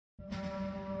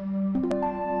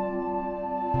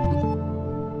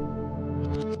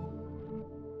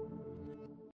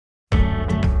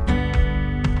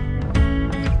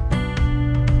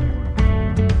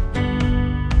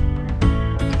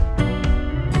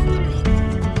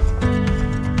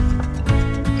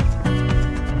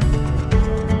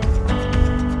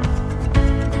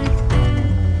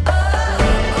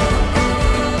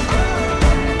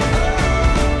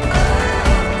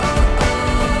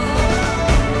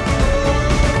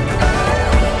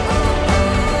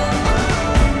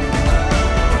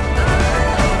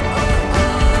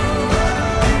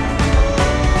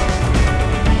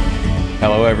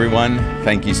everyone.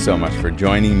 Thank you so much for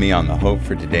joining me on the Hope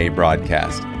for Today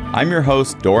broadcast. I'm your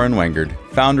host, Doran Wengard,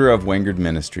 founder of Wengard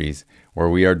Ministries, where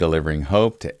we are delivering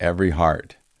hope to every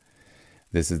heart.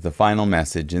 This is the final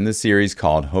message in the series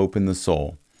called Hope in the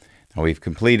Soul. Now, we've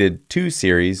completed two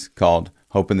series called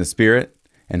Hope in the Spirit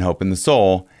and Hope in the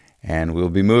Soul, and we'll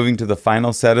be moving to the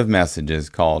final set of messages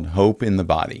called Hope in the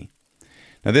Body.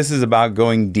 Now, this is about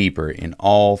going deeper in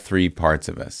all three parts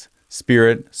of us: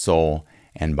 spirit, soul,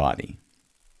 and body.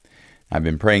 I've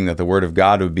been praying that the Word of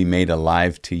God would be made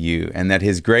alive to you and that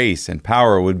His grace and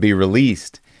power would be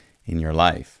released in your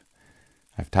life.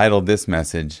 I've titled this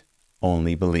message,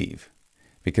 Only Believe,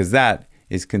 because that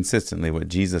is consistently what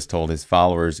Jesus told His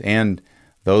followers and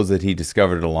those that He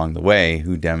discovered along the way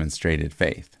who demonstrated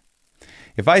faith.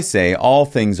 If I say all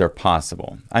things are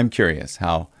possible, I'm curious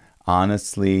how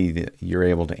honestly you're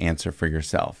able to answer for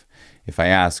yourself if I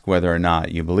ask whether or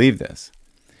not you believe this.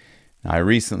 Now, I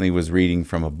recently was reading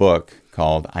from a book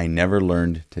called I Never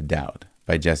Learned to Doubt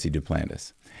by Jesse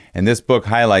Duplantis, and this book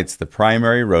highlights the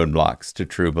primary roadblocks to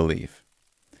true belief.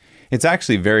 It's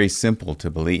actually very simple to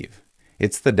believe.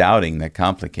 It's the doubting that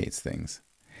complicates things.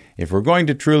 If we're going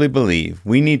to truly believe,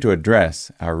 we need to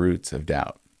address our roots of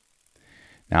doubt.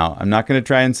 Now, I'm not going to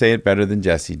try and say it better than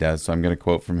Jesse does, so I'm going to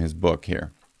quote from his book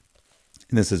here.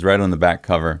 And this is right on the back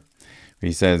cover, where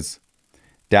he says,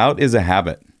 "Doubt is a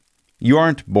habit. You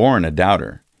aren't born a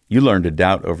doubter. You learn to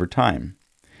doubt over time,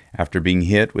 after being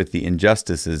hit with the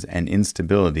injustices and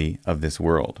instability of this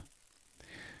world.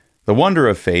 The wonder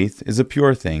of faith is a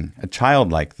pure thing, a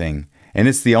childlike thing, and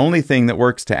it's the only thing that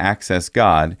works to access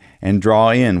God and draw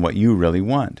in what you really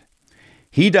want.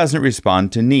 He doesn't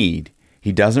respond to need.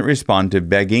 He doesn't respond to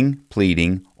begging,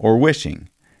 pleading, or wishing.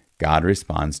 God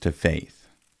responds to faith."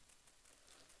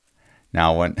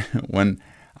 Now, when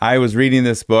I was reading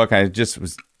this book, I just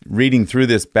was reading through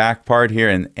this back part here,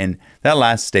 and that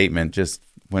last statement, just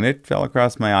when it fell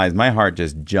across my eyes, my heart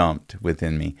just jumped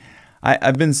within me.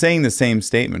 I've been saying the same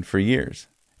statement for years,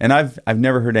 and I've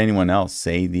never heard anyone else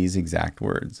say these exact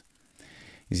words.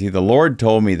 You see, the Lord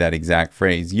told me that exact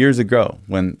phrase years ago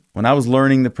when I was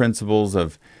learning the principles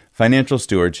of financial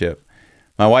stewardship.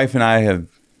 My wife and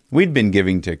we'd been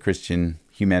giving to Christian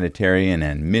humanitarian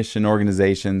and mission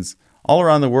organizations all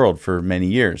around the world for many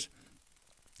years.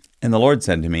 And the Lord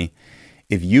said to me,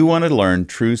 if you want to learn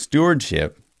true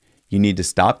stewardship, you need to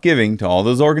stop giving to all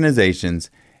those organizations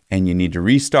and you need to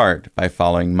restart by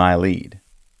following my lead.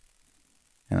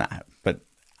 But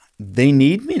they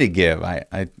need me to give,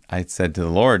 I said to the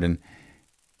Lord, and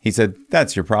He said,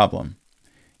 that's your problem.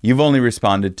 You've only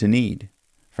responded to need.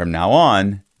 From now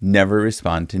on, never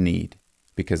respond to need,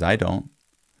 because I don't.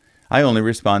 I only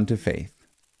respond to faith.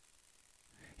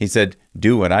 He said,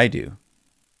 do what I do.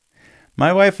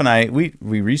 My wife and I, we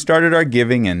restarted our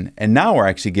giving, and now we're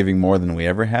actually giving more than we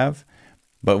ever have,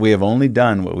 but we have only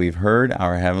done what we've heard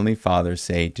our Heavenly Father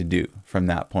say to do from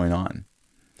that point on.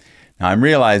 Now, I'm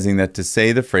realizing that to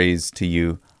say the phrase to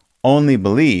you, only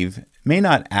believe, may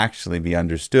not actually be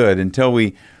understood until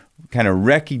we kind of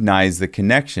recognize the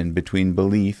connection between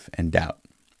belief and doubt.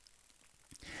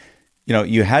 You know,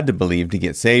 you had to believe to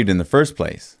get saved in the first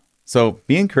place. So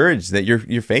be encouraged that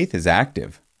your faith is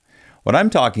active. What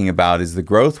I'm talking about is the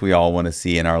growth we all want to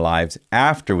see in our lives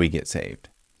after we get saved.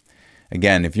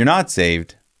 Again, if you're not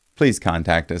saved, please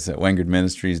contact us at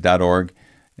wengardministries.org,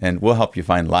 and we'll help you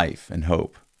find life and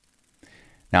hope.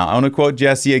 Now, I want to quote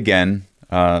Jesse again,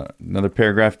 another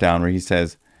paragraph down, where he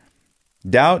says,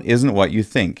 "Doubt isn't what you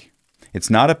think. It's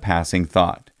not a passing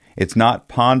thought. It's not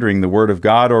pondering the Word of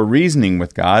God or reasoning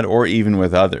with God or even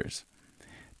with others.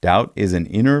 Doubt is an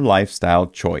inner lifestyle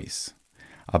choice.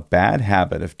 A bad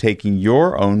habit of taking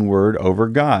your own word over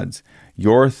God's,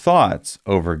 your thoughts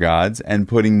over God's, and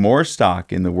putting more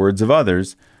stock in the words of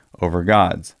others over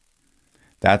God's.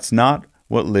 That's not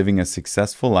what living a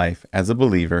successful life as a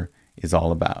believer is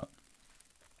all about."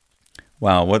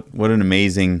 Wow, what an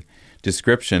amazing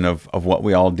description of what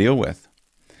we all deal with.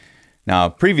 Now,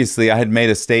 previously I had made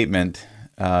a statement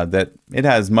that it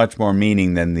has much more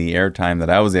meaning than the airtime that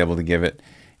I was able to give it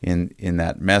in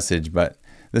that message, but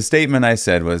the statement I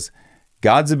said was,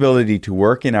 God's ability to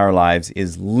work in our lives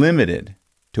is limited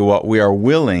to what we are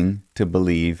willing to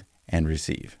believe and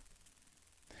receive.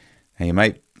 Now, you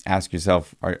might ask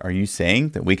yourself, are you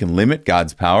saying that we can limit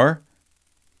God's power?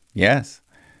 Yes,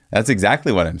 that's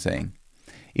exactly what I'm saying.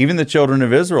 Even the children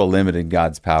of Israel limited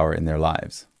God's power in their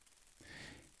lives.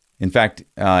 In fact,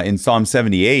 in Psalm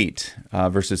 78,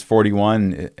 verses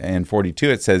 41 and 42,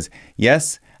 it says,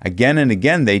 "Yes, again and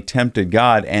again they tempted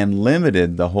God and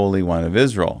limited the Holy One of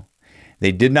Israel.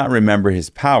 They did not remember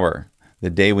His power, the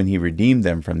day when He redeemed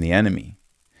them from the enemy.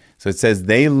 So it says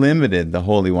they limited the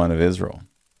Holy One of Israel.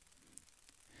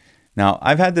 Now,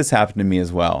 I've had this happen to me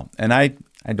as well, and I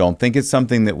don't think it's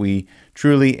something that we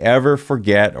truly ever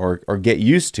forget or get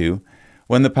used to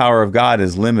when the power of God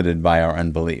is limited by our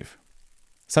unbelief.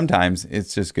 Sometimes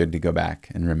it's just good to go back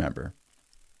and remember.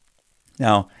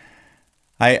 Now,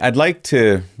 I'd like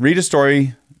to read a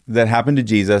story that happened to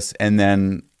Jesus, and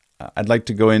then I'd like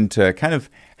to go into kind of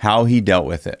how he dealt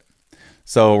with it.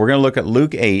 So we're going to look at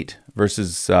Luke 8,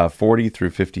 verses 40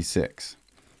 through 56.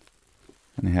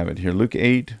 And I have it here, Luke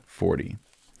 8:40.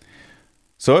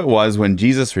 So it was when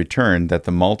Jesus returned that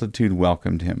the multitude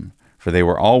welcomed him, for they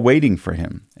were all waiting for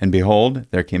him. And behold,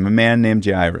 there came a man named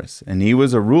Jairus, and he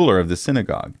was a ruler of the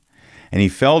synagogue. And he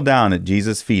fell down at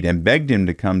Jesus' feet and begged him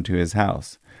to come to his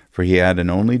house, for he had an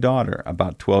only daughter,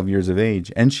 about 12 years of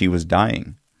age, and she was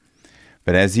dying.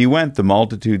 But as he went, the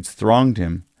multitudes thronged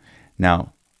him.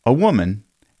 Now, a woman,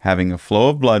 having a flow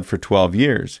of blood for 12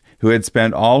 years, who had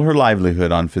spent all her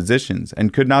livelihood on physicians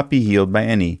and could not be healed by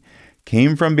any,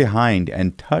 came from behind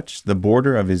and touched the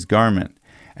border of his garment,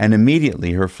 and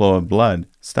immediately her flow of blood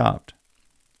stopped.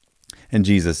 And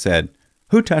Jesus said,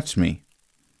 "Who touched me?"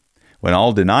 When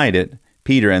all denied it,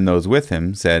 Peter and those with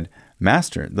him said,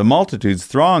 "Master, the multitudes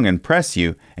throng and press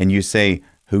you, and you say,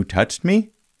 'Who touched me?'"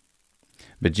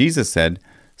 But Jesus said,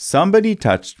 "Somebody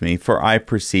touched me, for I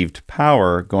perceived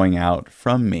power going out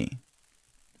from me."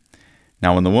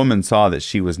 Now when the woman saw that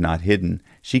she was not hidden,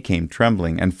 she came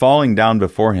trembling and falling down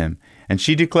before him, and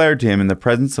she declared to him in the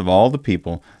presence of all the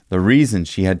people the reason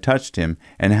she had touched him,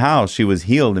 and how she was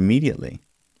healed immediately.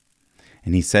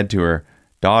 And he said to her,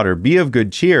 "Daughter, be of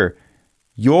good cheer.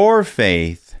 Your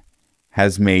faith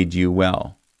has made you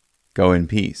well. Go in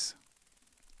peace."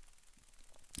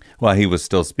 While he was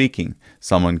still speaking,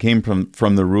 someone came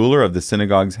from the ruler of the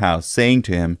synagogue's house, saying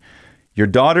to him, "Your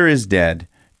daughter is dead.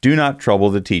 Do not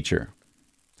trouble the teacher."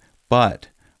 But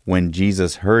when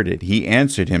Jesus heard it, he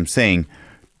answered him, saying,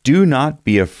 "Do not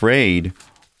be afraid.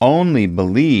 Only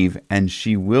believe, and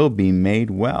she will be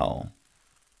made well."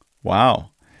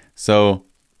 Wow. So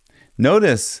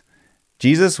notice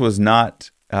Jesus was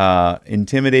not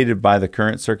intimidated by the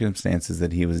current circumstances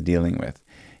that he was dealing with.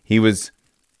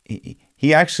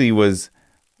 He actually was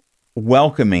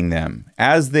welcoming them.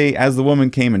 As the woman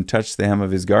came and touched the hem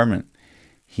of his garment,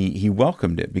 he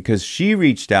welcomed it because she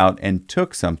reached out and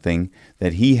took something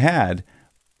that he had,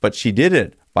 but she did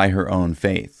it by her own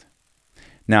faith.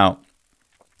 Now,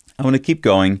 I want to keep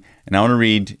going, and I want to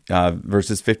read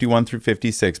verses 51 through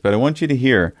 56, but I want you to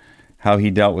hear how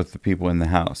he dealt with the people in the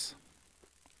house.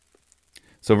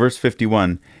 So verse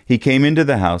 51, he came into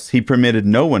the house. He permitted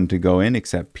no one to go in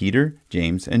except Peter,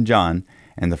 James, and John,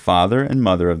 and the father and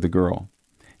mother of the girl.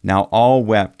 Now all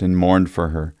wept and mourned for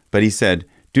her. But he said,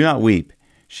 "Do not weep.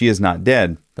 She is not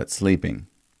dead, but sleeping."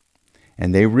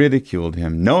 And they ridiculed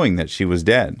him, knowing that she was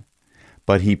dead.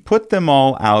 But he put them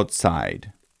all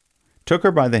outside, took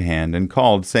her by the hand, and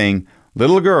called, saying,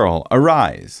 "Little girl,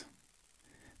 arise."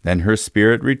 Then her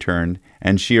spirit returned,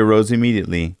 and she arose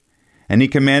immediately. And he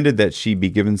commanded that she be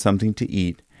given something to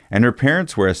eat, and her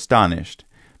parents were astonished,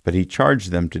 but he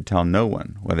charged them to tell no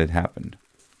one what had happened.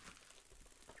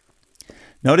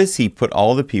 Notice he put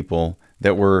all the people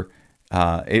that were,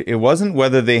 it wasn't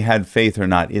whether they had faith or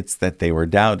not, it's that they were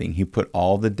doubting. He put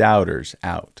all the doubters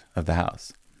out of the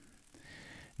house.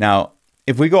 Now,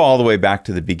 if we go all the way back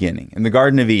to the beginning, in the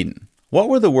Garden of Eden, what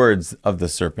were the words of the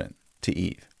serpent to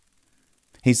Eve?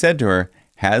 He said to her,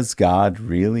 "Has God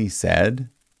really said?"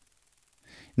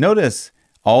 Notice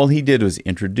all he did was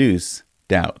introduce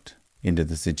doubt into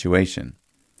the situation,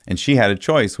 and she had a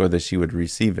choice whether she would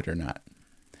receive it or not.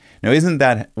 Now, isn't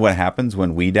that what happens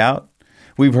when we doubt?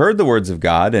 We've heard the words of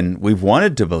God, and we've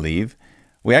wanted to believe.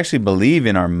 We actually believe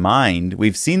in our mind.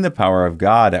 We've seen the power of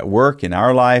God at work in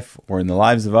our life or in the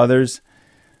lives of others.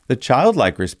 The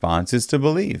childlike response is to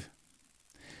believe.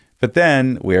 But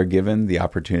then we are given the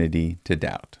opportunity to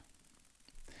doubt.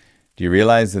 Do you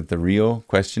realize that the real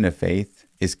question of faith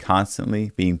is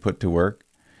constantly being put to work?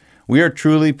 We are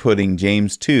truly putting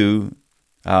James 2,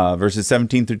 verses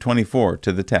 17 through 24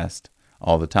 to the test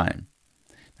all the time.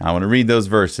 Now, I want to read those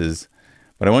verses,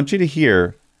 but I want you to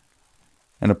hear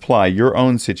and apply your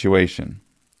own situation.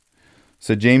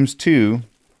 So James 2,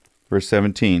 verse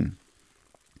 17.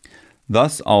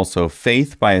 Thus also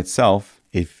faith by itself,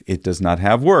 if it does not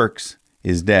have works,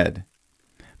 is dead.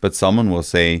 But someone will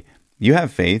say, "You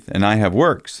have faith, and I have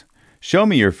works. Show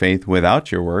me your faith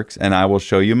without your works, and I will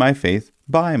show you my faith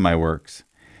by my works.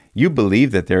 You believe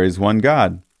that there is one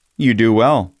God. You do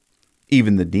well.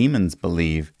 Even the demons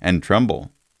believe and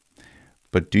tremble.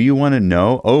 But do you want to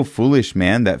know, O foolish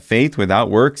man, that faith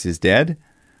without works is dead?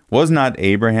 Was not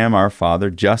Abraham our father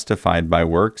justified by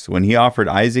works when he offered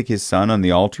Isaac his son on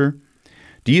the altar?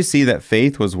 Do you see that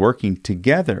faith was working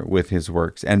together with his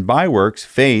works, and by works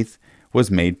faith was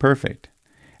made perfect?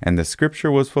 And the scripture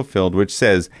was fulfilled, which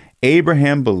says,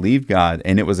 Abraham believed God,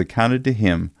 and it was accounted to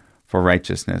him for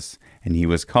righteousness, and he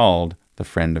was called the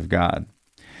friend of God.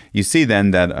 You see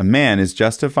then that a man is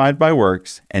justified by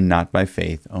works and not by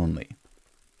faith only.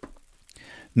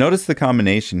 Notice the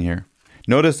combination here.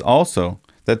 Notice also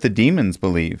that the demons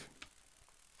believe.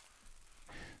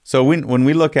 So when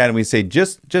we look at it and we say,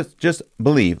 just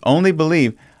believe, only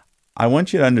believe, I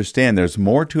want you to understand there's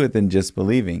more to it than just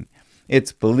believing.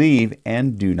 It's believe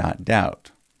and do not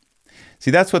doubt.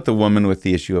 See, that's what the woman with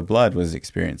the issue of blood was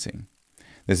experiencing.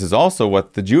 This is also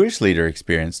what the Jewish leader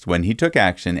experienced when he took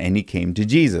action and he came to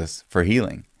Jesus for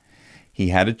healing. He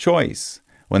had a choice.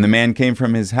 When the man came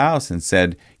from his house and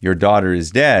said, your daughter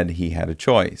is dead, he had a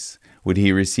choice. Would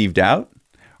he receive doubt,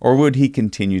 or would he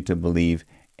continue to believe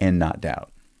and not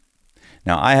doubt?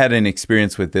 Now, I had an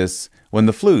experience with this when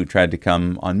the flu tried to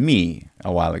come on me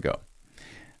a while ago.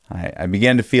 I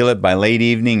began to feel it by late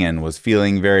evening and was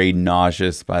feeling very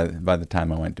nauseous by the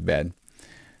time I went to bed.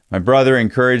 My brother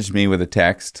encouraged me with a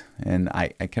text, and I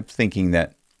kept thinking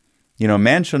that,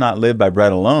 man shall not live by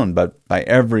bread alone, but by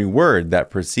every word that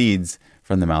proceeds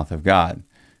from the mouth of God.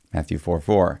 Matthew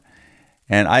 4:4.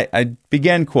 And I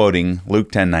began quoting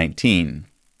Luke 10:19.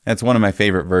 That's one of my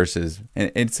favorite verses. And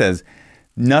it says,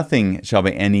 nothing shall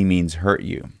by any means hurt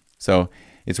you. So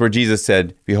it's where Jesus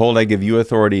said, behold, I give you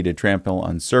authority to trample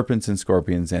on serpents and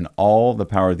scorpions and all the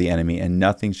power of the enemy, and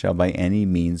nothing shall by any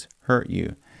means hurt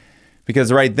you.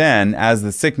 Because right then, as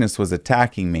the sickness was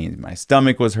attacking me, my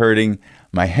stomach was hurting,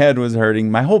 my head was hurting,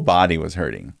 my whole body was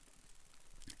hurting.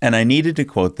 And I needed to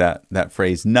quote that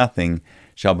phrase, nothing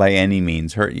shall by any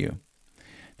means hurt you.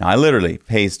 Now, I literally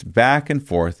paced back and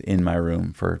forth in my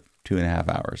room for 2.5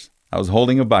 hours. I was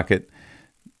holding a bucket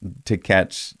to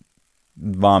catch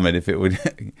vomit if it would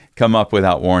come up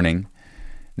without warning.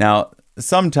 Now,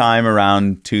 sometime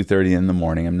around 2:30 in the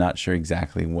morning, I'm not sure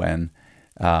exactly when,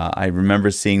 I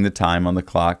remember seeing the time on the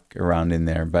clock around in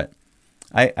there, but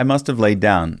I must have laid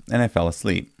down and I fell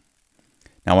asleep.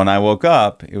 Now, when I woke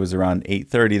up, it was around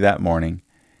 8:30 that morning,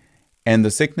 and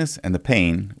the sickness and the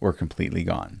pain were completely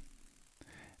gone.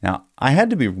 Now, I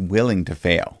had to be willing to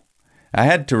fail. I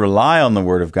had to rely on the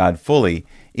Word of God fully,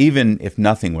 even if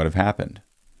nothing would have happened.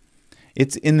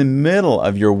 It's in the middle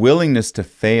of your willingness to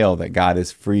fail that God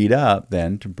is freed up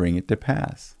then to bring it to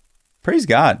pass. Praise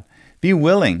God. Be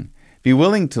willing. Be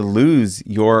willing to lose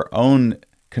your own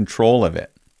control of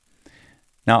it.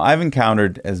 Now, I've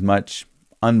encountered as much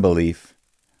unbelief,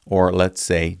 or let's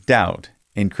say doubt,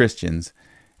 in Christians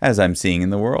as I'm seeing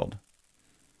in the world.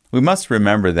 We must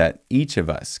remember that each of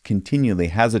us continually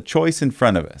has a choice in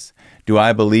front of us. Do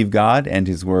I believe God and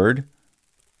His Word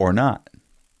or not?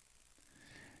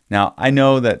 Now, I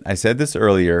know that I said this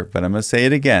earlier, but I'm going to say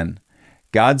it again.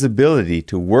 God's ability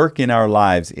to work in our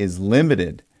lives is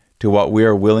limited to what we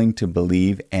are willing to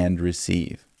believe and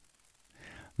receive.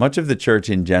 Much of the church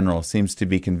in general seems to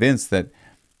be convinced that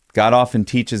God often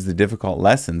teaches the difficult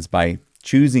lessons by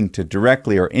choosing to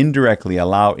directly or indirectly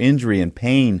allow injury and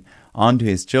pain onto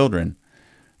His children.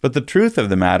 But the truth of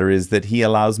the matter is that He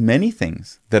allows many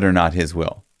things that are not His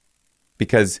will,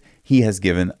 because He has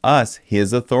given us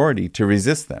His authority to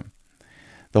resist them.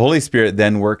 The Holy Spirit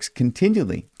then works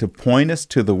continually to point us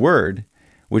to the Word,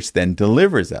 which then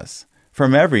delivers us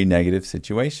from every negative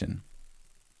situation.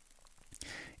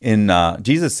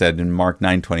 Jesus said in Mark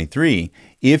 9:23,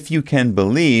 if you can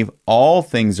believe, all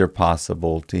things are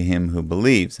possible to him who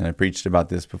believes. And I preached about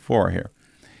this before here.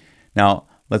 Now,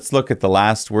 let's look at the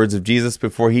last words of Jesus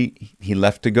before he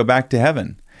left to go back to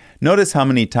heaven. Notice how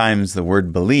many times the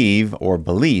word believe or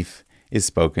belief is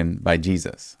spoken by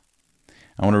Jesus.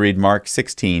 I want to read Mark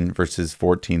 16, verses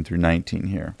 14 through 19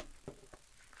 here.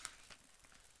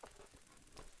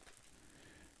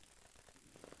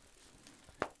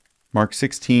 Mark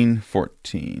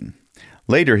 16:14.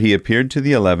 Later he appeared to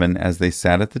the 11 as they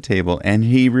sat at the table, and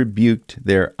he rebuked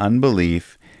their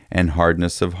unbelief and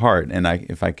hardness of heart. And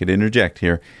if I could interject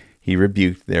here, he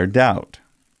rebuked their doubt,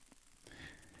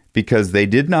 because they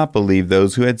did not believe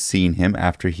those who had seen him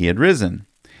after he had risen.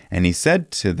 And he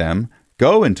said to them,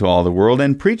 go into all the world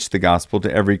and preach the gospel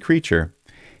to every creature.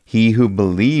 He who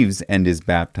believes and is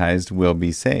baptized will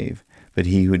be saved, but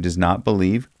he who does not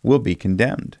believe will be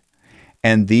condemned.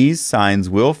 And these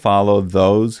signs will follow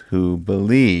those who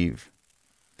believe.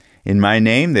 In my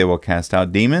name they will cast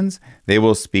out demons, they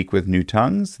will speak with new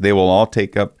tongues, they will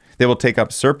take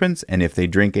up serpents, and if they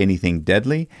drink anything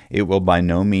deadly, it will by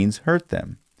no means hurt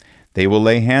them. They will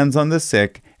lay hands on the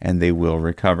sick, and they will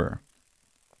recover.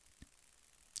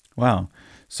 Wow.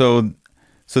 So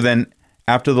then,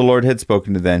 after the Lord had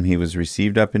spoken to them, he was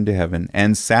received up into heaven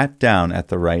and sat down at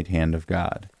the right hand of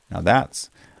God. Now that's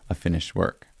a finished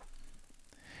work.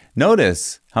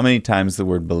 Notice how many times the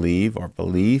word believe or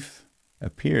belief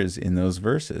appears in those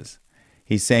verses.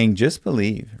 He's saying, just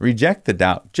believe. Reject the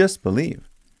doubt. Just believe.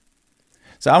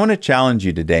 So I want to challenge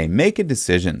you today. Make a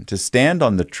decision to stand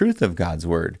on the truth of God's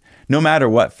word, no matter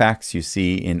what facts you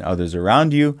see in others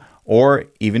around you or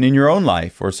even in your own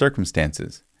life or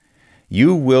circumstances.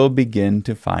 You will begin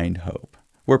to find hope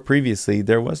where previously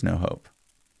there was no hope.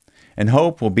 And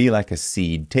hope will be like a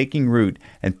seed taking root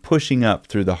and pushing up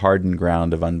through the hardened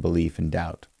ground of unbelief and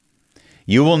doubt.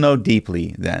 You will know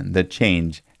deeply then that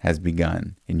change has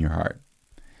begun in your heart.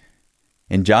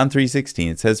 In John 3:16,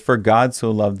 it says, "For God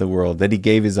so loved the world that he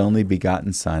gave his only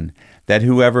begotten Son, that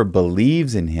whoever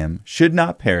believes in him should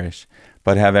not perish,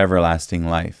 but have everlasting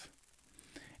life."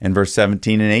 In verse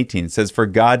 17 and 18, it says, "For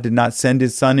God did not send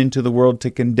his Son into the world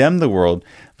to condemn the world,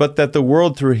 but that the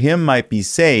world through him might be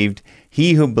saved.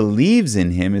 He who believes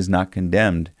in him is not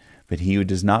condemned, but he who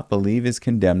does not believe is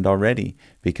condemned already,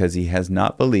 because he has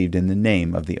not believed in the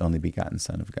name of the only begotten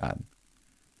Son of God."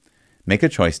 Make a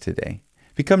choice today.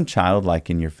 Become childlike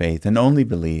in your faith and only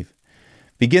believe.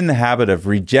 Begin the habit of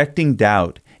rejecting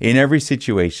doubt in every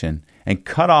situation and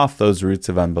cut off those roots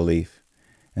of unbelief.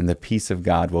 And the peace of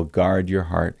God will guard your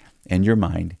heart and your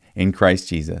mind in Christ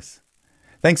Jesus.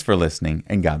 Thanks for listening,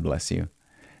 and God bless you.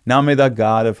 Now may the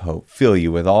God of hope fill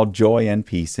you with all joy and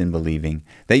peace in believing,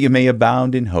 that you may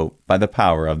abound in hope by the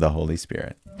power of the Holy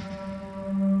Spirit.